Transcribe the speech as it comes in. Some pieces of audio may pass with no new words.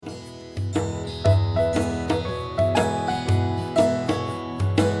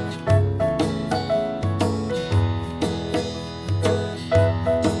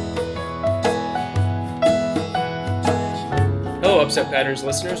Upset Patterns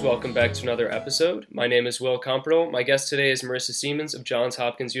listeners, welcome back to another episode. My name is Will Comperl. My guest today is Marissa Siemens of Johns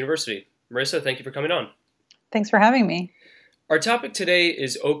Hopkins University. Marissa, thank you for coming on. Thanks for having me. Our topic today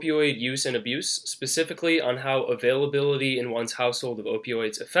is opioid use and abuse, specifically on how availability in one's household of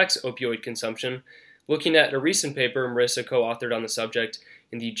opioids affects opioid consumption, looking at a recent paper Marissa co-authored on the subject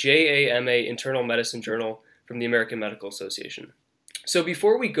in the JAMA Internal Medicine Journal from the American Medical Association. So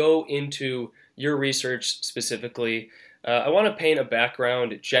before we go into your research specifically, I want to paint a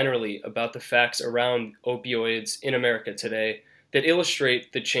background generally about the facts around opioids in America today that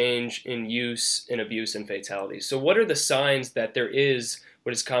illustrate the change in use, in abuse, and fatality. So what are the signs that there is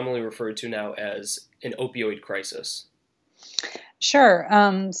what is commonly referred to now as an opioid crisis? Sure.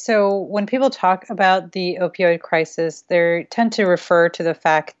 So when people talk about the opioid crisis, they tend to refer to the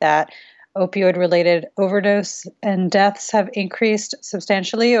fact that opioid-related overdose and deaths have increased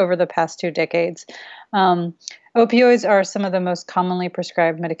substantially over the past 2 decades. Opioids are some of the most commonly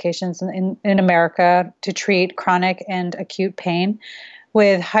prescribed medications in America to treat chronic and acute pain,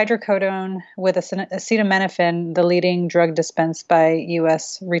 with hydrocodone with acetaminophen the leading drug dispensed by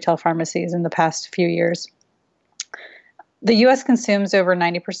U.S. retail pharmacies in the past few years. The U.S. consumes over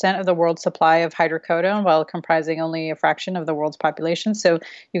 90% of the world's supply of hydrocodone, while comprising only a fraction of the world's population. So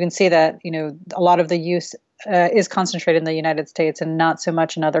you can see that, a lot of the use is concentrated in the United States and not so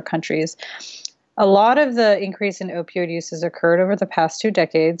much in other countries. A lot of the increase in opioid use has occurred over the past 2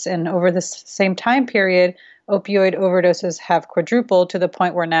 decades, and over this same time period, opioid overdoses have quadrupled to the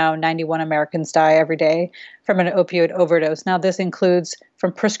point where now 91 Americans die every day from an opioid overdose. Now, this includes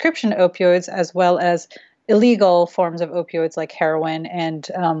from prescription opioids as well as illegal forms of opioids like heroin and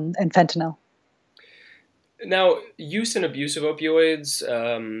fentanyl. Now, use and abuse of opioids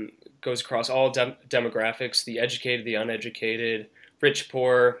goes across all demographics, the educated, the uneducated, rich,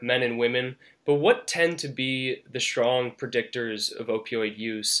 poor, men and women. But what tend to be the strong predictors of opioid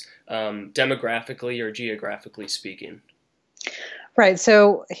use, demographically or geographically speaking? Right.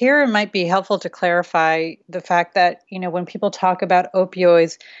 So here it might be helpful to clarify the fact that, when people talk about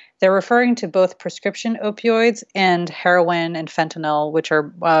opioids, they're referring to both prescription opioids and heroin and fentanyl, which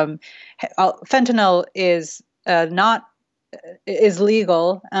are fentanyl is is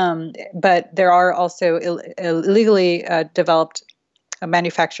legal, but there are also illegally developed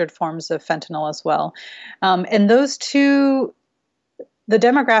manufactured forms of fentanyl as well. And those two, the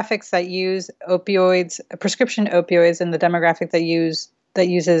demographics that use opioids, prescription opioids, and the demographic that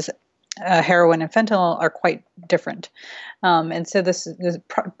uses heroin and fentanyl are quite different. And so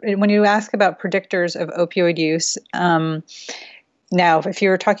when you ask about predictors of opioid use, now if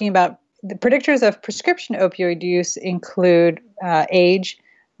you're talking about the predictors of prescription opioid use include age.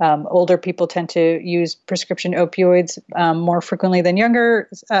 Older people tend to use prescription opioids more frequently than younger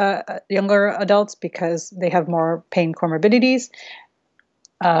adults because they have more pain comorbidities.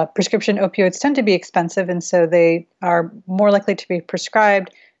 Prescription opioids tend to be expensive, and so they are more likely to be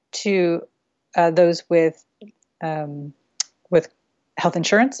prescribed to those with health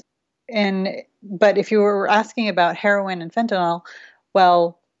insurance. But if you were asking about heroin and fentanyl,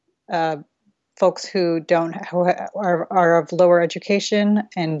 well, folks who are of lower education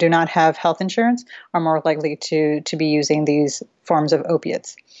and do not have health insurance are more likely to be using these forms of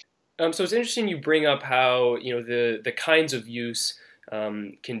opiates. So it's interesting you bring up how the kinds of use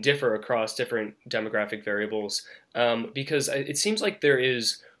can differ across different demographic variables, because it seems like there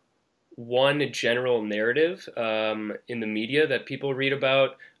is one general narrative in the media that people read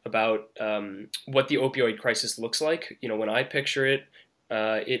about what the opioid crisis looks like. When I picture it,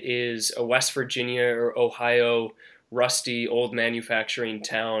 it is a West Virginia or Ohio rusty old manufacturing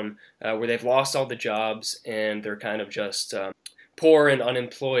town where they've lost all the jobs and they're kind of just poor and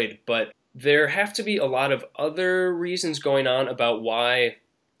unemployed. But there have to be a lot of other reasons going on about why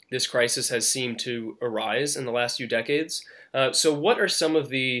this crisis has seemed to arise in the last few decades. So what are some of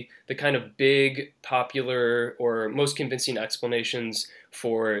the kind of big, popular, or most convincing explanations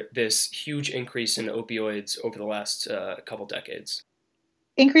for this huge increase in opioids over the last couple decades?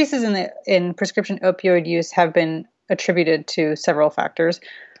 Increases in prescription opioid use have been attributed to several factors.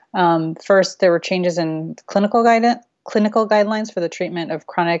 First, there were changes in clinical guidelines for the treatment of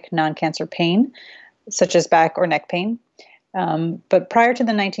chronic non-cancer pain, such as back or neck pain. But prior to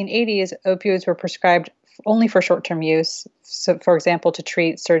the 1980s, opioids were prescribed only for short-term use, so for example, to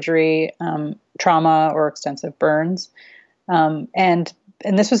treat surgery, trauma, or extensive burns. And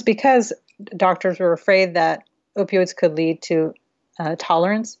this was because doctors were afraid that opioids could lead to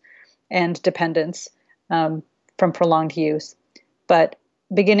tolerance and dependence from prolonged use. But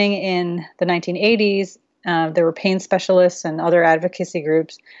beginning in the 1980s, there were pain specialists and other advocacy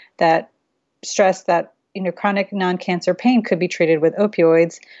groups that stressed that chronic non-cancer pain could be treated with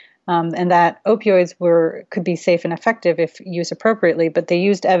opioids, and that opioids could be safe and effective if used appropriately. But they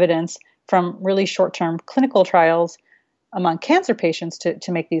used evidence from really short-term clinical trials among cancer patients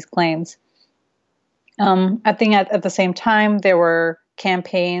to make these claims. I think at the same time, there were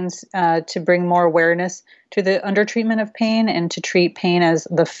campaigns to bring more awareness to the undertreatment of pain and to treat pain as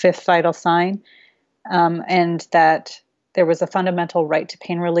the fifth vital sign, and that there was a fundamental right to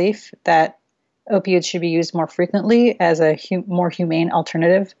pain relief, that opioids should be used more frequently as a more humane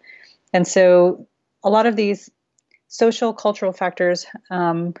alternative. And so a lot of these social, cultural factors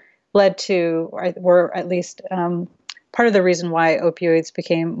led to, or were at least part of the reason why opioids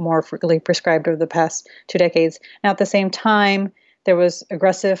became more frequently prescribed over the past 2 decades. Now, at the same time, there was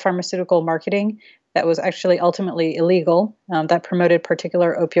aggressive pharmaceutical marketing that was actually ultimately illegal, that promoted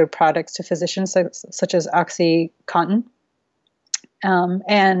particular opioid products to physicians, such as OxyContin.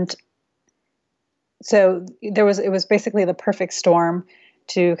 And so it was basically the perfect storm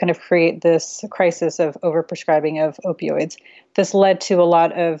to kind of create this crisis of overprescribing of opioids. This led to a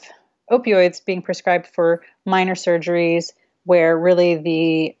lot of opioids being prescribed for minor surgeries, where really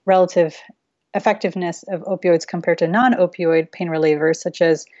the relative effectiveness of opioids compared to non-opioid pain relievers, such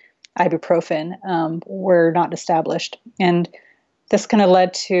as ibuprofen, were not established. And this kind of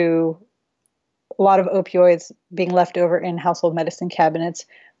led to a lot of opioids being left over in household medicine cabinets,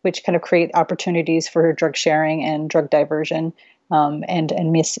 which kind of create opportunities for drug sharing and drug diversion,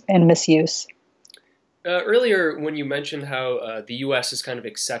 and misuse. Earlier, when you mentioned how the U.S. is kind of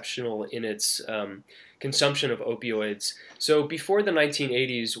exceptional in its consumption of opioids, so before the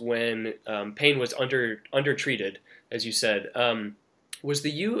 1980s, when pain was undertreated, as you said, was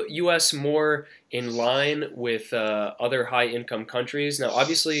the U.S. more in line with other high-income countries? Now,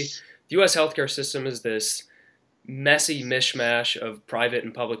 obviously, the U.S. healthcare system is this messy mishmash of private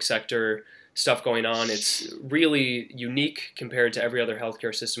and public sector stuff going on. It's really unique compared to every other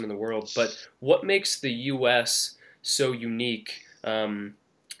healthcare system in the world. But what makes the U.S. so unique to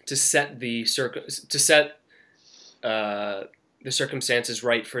set the circumstances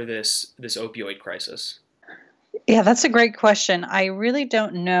right for this opioid crisis? Yeah, that's a great question. I really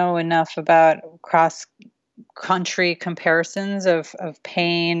don't know enough about cross-country comparisons of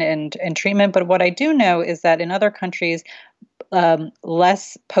pain and treatment, but what I do know is that in other countries,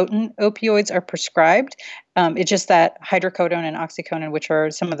 less potent opioids are prescribed. It's just that hydrocodone and oxycodone, which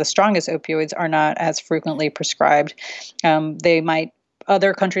are some of the strongest opioids, are not as frequently prescribed.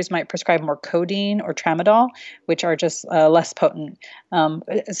 Other countries might prescribe more codeine or tramadol, which are just less potent.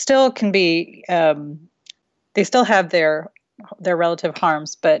 It still can be. They still have their relative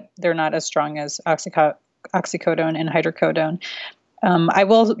harms, but they're not as strong as oxycodone and hydrocodone. I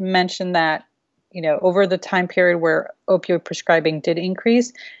will mention that, over the time period where opioid prescribing did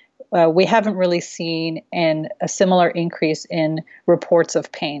increase, we haven't really seen a similar increase in reports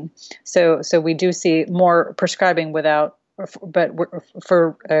of pain. So we do see more prescribing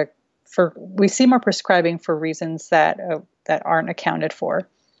we see more prescribing for reasons that aren't accounted for.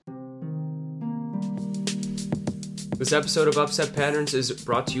 This episode of Upset Patterns is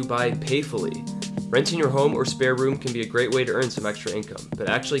brought to you by Payfully. Renting your home or spare room can be a great way to earn some extra income, but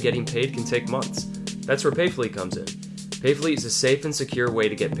actually getting paid can take months. That's where Payfully comes in. Payfully is a safe and secure way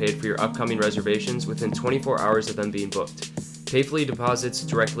to get paid for your upcoming reservations within 24 hours of them being booked. Payfully deposits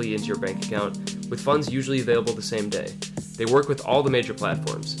directly into your bank account, with funds usually available the same day. They work with all the major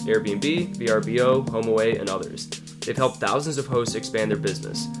platforms: Airbnb, VRBO, HomeAway, and others. They've helped thousands of hosts expand their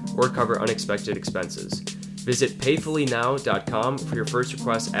business or cover unexpected expenses. Visit payfullynow.com for your first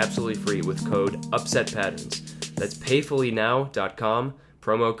request absolutely free with code UPSETPatterns. That's payfullynow.com,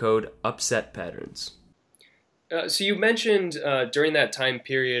 promo code UPSETPatterns. So you mentioned during that time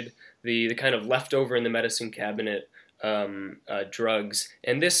period the kind of leftover in the medicine cabinet drugs,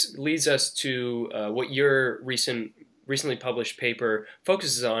 and this leads us to what your recently published paper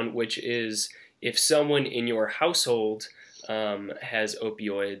focuses on, which is if someone in your household has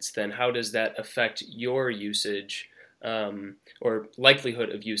opioids, then how does that affect your usage or likelihood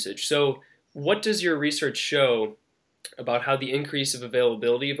of usage? So what does your research show about how the increase of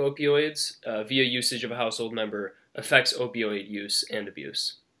availability of opioids via usage of a household member affects opioid use and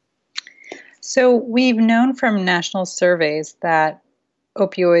abuse? So we've known from national surveys that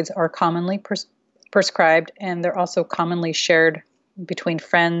opioids are commonly prescribed, and they're also commonly shared between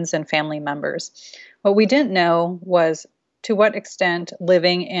friends and family members. What we didn't know was to what extent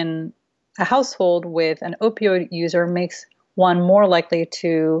living in a household with an opioid user makes one more likely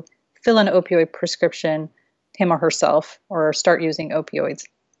to fill an opioid prescription, him or herself, or start using opioids.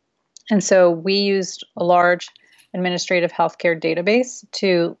 And so we used a large administrative healthcare database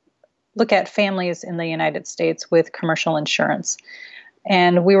to look at families in the United States with commercial insurance.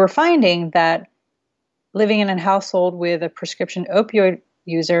 And we were finding that living in a household with a prescription opioid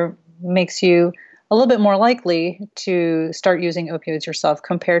user makes you a little bit more likely to start using opioids yourself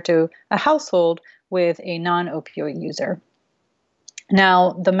compared to a household with a non-opioid user.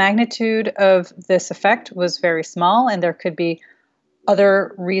 Now, the magnitude of this effect was very small, and there could be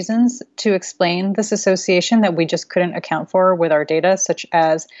other reasons to explain this association that we just couldn't account for with our data, such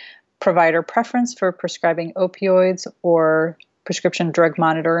as provider preference for prescribing opioids or prescription drug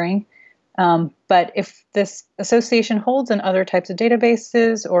monitoring. But if this association holds in other types of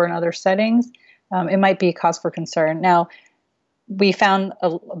databases or in other settings, it might be a cause for concern. Now, we found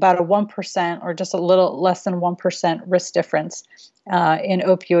about a 1% or just a little less than 1% risk difference in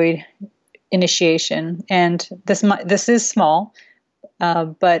opioid initiation. And this is small,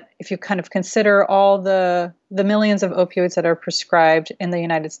 but if you kind of consider all the millions of opioids that are prescribed in the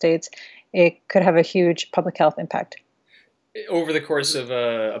United States, it could have a huge public health impact. Over the course of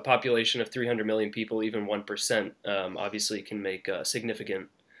a population of 300 million people, even 1% obviously can make significant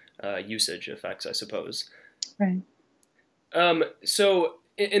usage effects, I suppose. Right. So,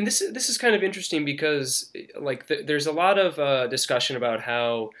 and this is kind of interesting because, like, there's a lot of discussion about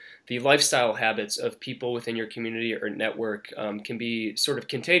how the lifestyle habits of people within your community or network can be sort of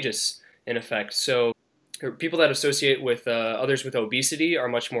contagious in effect. So, people that associate with others with obesity are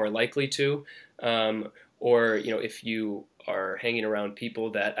much more likely to, or if you are hanging around people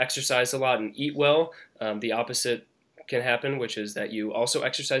that exercise a lot and eat well, the opposite can happen, which is that you also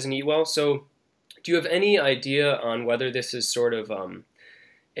exercise and eat well. So, do you have any idea on whether this is sort of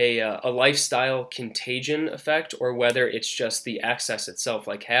a lifestyle contagion effect, or whether it's just the access itself,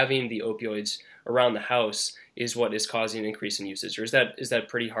 like having the opioids around the house is what is causing an increase in usage, or is that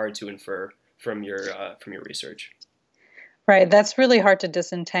pretty hard to infer from your research? Right. That's really hard to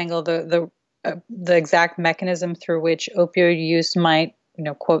disentangle the exact mechanism through which opioid use might,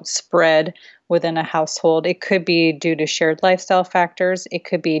 quote, spread within a household. It could be due to shared lifestyle factors. It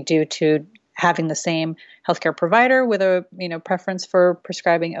could be due to having the same healthcare provider with a preference for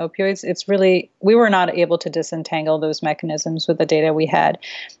prescribing opioids. We were not able to disentangle those mechanisms with the data we had.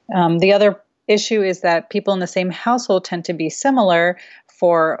 The other issue is that people in the same household tend to be similar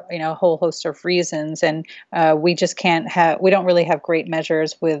for a whole host of reasons, and we don't really have great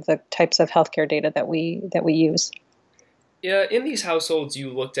measures with the types of healthcare data that we use. Yeah, in these households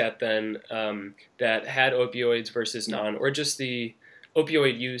you looked at then that had opioids versus non, or just the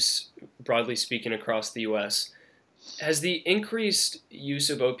opioid use, broadly speaking, across the U.S., has the increased use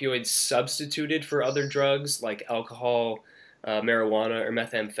of opioids substituted for other drugs like alcohol, marijuana, or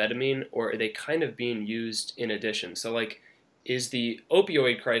methamphetamine, or are they kind of being used in addition? So, like, is the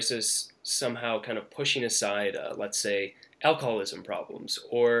opioid crisis somehow kind of pushing aside, let's say, alcoholism problems,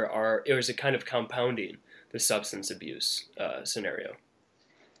 or is it kind of compounding the substance abuse scenario?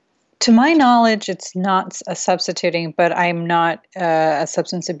 To my knowledge, it's not a substituting, but I'm not a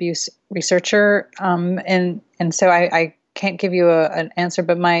substance abuse researcher, and so I can't give you an answer.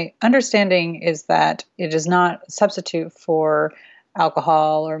 But my understanding is that it is not a substitute for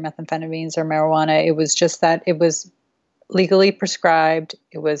alcohol or methamphetamines or marijuana. It was just that it was legally prescribed.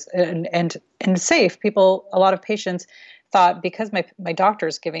 It was and safe. A lot of patients thought, because my doctor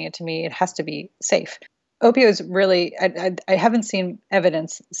is giving it to me, it has to be safe. Opioids really, I haven't seen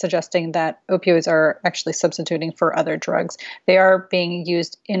evidence suggesting that opioids are actually substituting for other drugs. They are being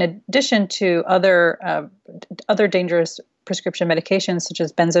used in addition to other dangerous prescription medications, such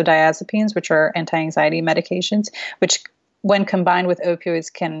as benzodiazepines, which are anti-anxiety medications, which, when combined with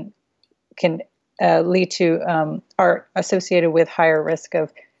opioids, can lead to are associated with higher risk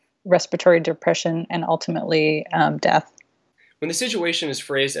of respiratory depression and ultimately death. When the situation is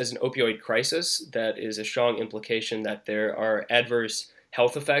phrased as an opioid crisis, that is a strong implication that there are adverse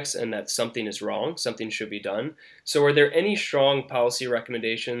health effects and that something is wrong, something should be done. So are there any strong policy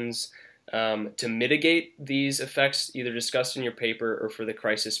recommendations to mitigate these effects, either discussed in your paper or for the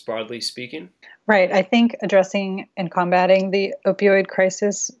crisis broadly speaking? Right. I think addressing and combating the opioid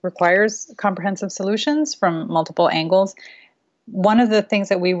crisis requires comprehensive solutions from multiple angles. One of the things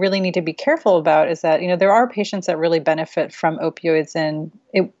that we really need to be careful about is that, there are patients that really benefit from opioids, and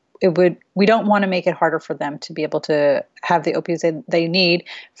we don't want to make it harder for them to be able to have the opioids they need.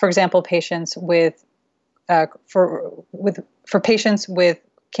 For example, patients for patients with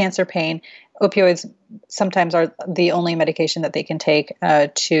cancer pain, opioids sometimes are the only medication that they can take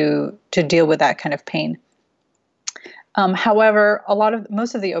to deal with that kind of pain. However,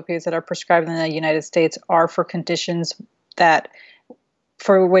 most of the opioids that are prescribed in the United States are for conditions that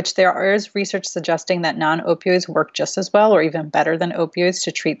for which there is research suggesting that non-opioids work just as well or even better than opioids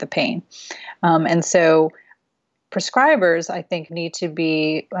to treat the pain. And so prescribers, I think, need to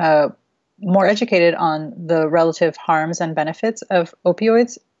be more educated on the relative harms and benefits of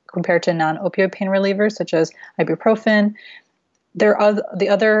opioids compared to non-opioid pain relievers, such as ibuprofen. The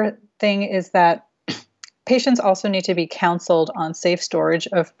other thing is that patients also need to be counseled on safe storage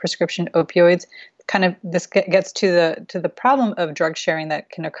of prescription opioids. Kind of this gets to the problem of drug sharing that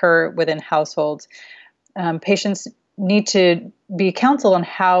can occur within households. Patients need to be counseled on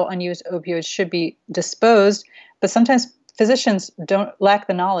how unused opioids should be disposed, but sometimes physicians don't lack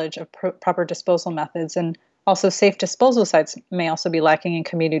the knowledge of proper disposal methods, and also safe disposal sites may also be lacking in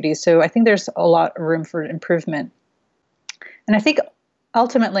communities. So I think there's a lot of room for improvement. And I think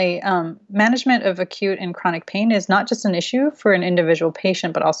ultimately, management of acute and chronic pain is not just an issue for an individual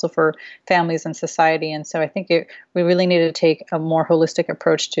patient, but also for families and society. And so I think we really need to take a more holistic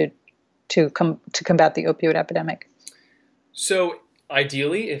approach to combat the opioid epidemic. So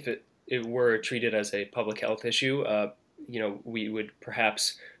ideally, if it were treated as a public health issue, we would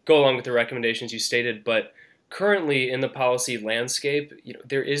perhaps go along with the recommendations you stated. But currently in the policy landscape,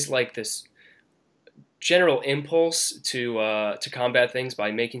 there is like this general impulse to combat things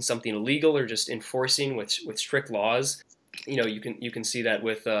by making something illegal or just enforcing with strict laws. You can see that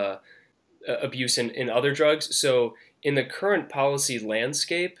with abuse in other drugs. So in the current policy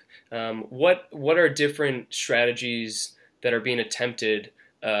landscape, what are different strategies that are being attempted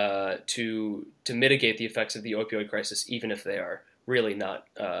to mitigate the effects of the opioid crisis, even if they are really not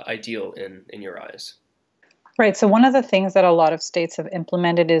ideal in your eyes? Right. So one of the things that a lot of states have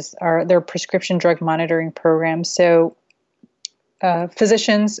implemented is their prescription drug monitoring programs. So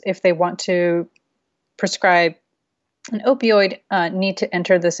physicians, if they want to prescribe an opioid, need to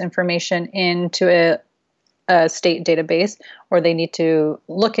enter this information into a state database, or they need to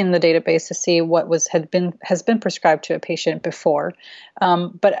look in the database to see what has been prescribed to a patient before.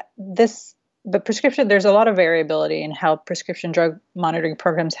 But prescription, there's a lot of variability in how prescription drug monitoring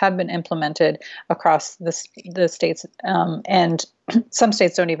programs have been implemented across the states, and some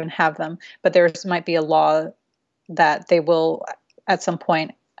states don't even have them. But there might be a law that they will, at some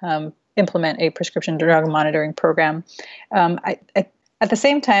point, implement a prescription drug monitoring program. At the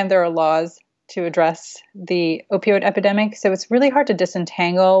same time, there are laws to address the opioid epidemic, so it's really hard to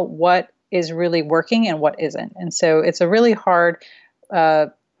disentangle what is really working and what isn't. And so it's a really hard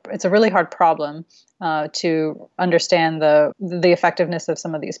problem to understand the effectiveness of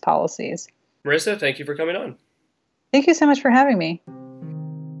some of these policies. Marissa, thank you for coming on. Thank you so much for having me.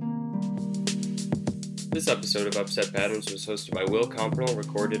 This episode of Upset Patterns was hosted by Will Compernell,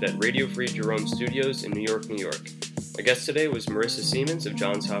 recorded at Radio Free Jerome Studios in New York, New York. My guest today was Marissa Siemens of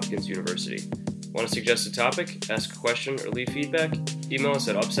Johns Hopkins University. Want to suggest a topic, ask a question, or leave feedback? Email us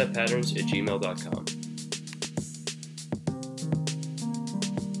at upsetpatterns@gmail.com.